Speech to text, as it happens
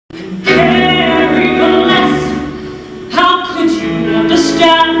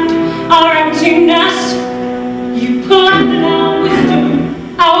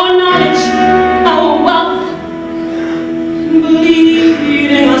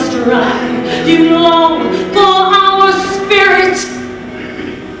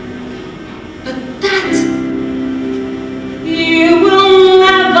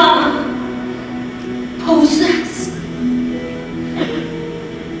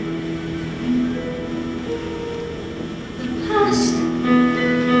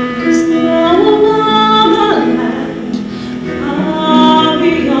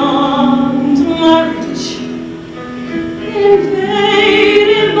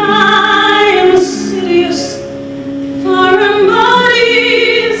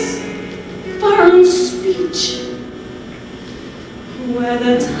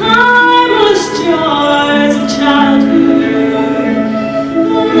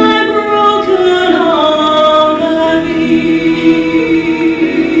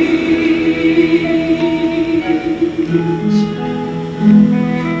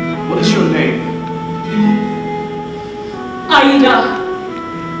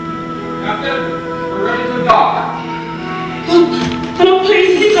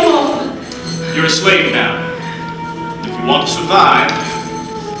You're a slave now. If you want to survive,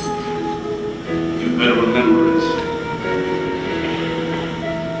 you better remember it.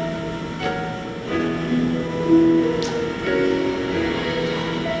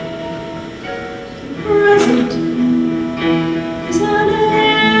 Present is an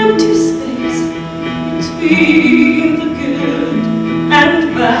empty space between the good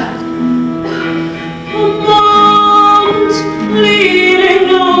and bad. A moment leading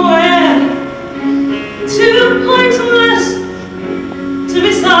nowhere, too pointless to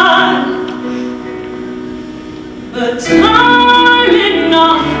be sad, but time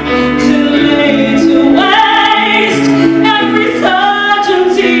enough too late to waste every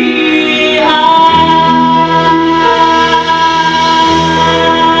certainty I had.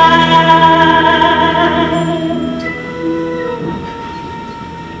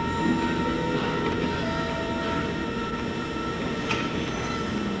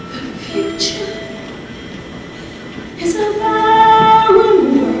 The future is a barren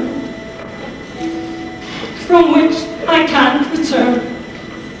world from which I can't return.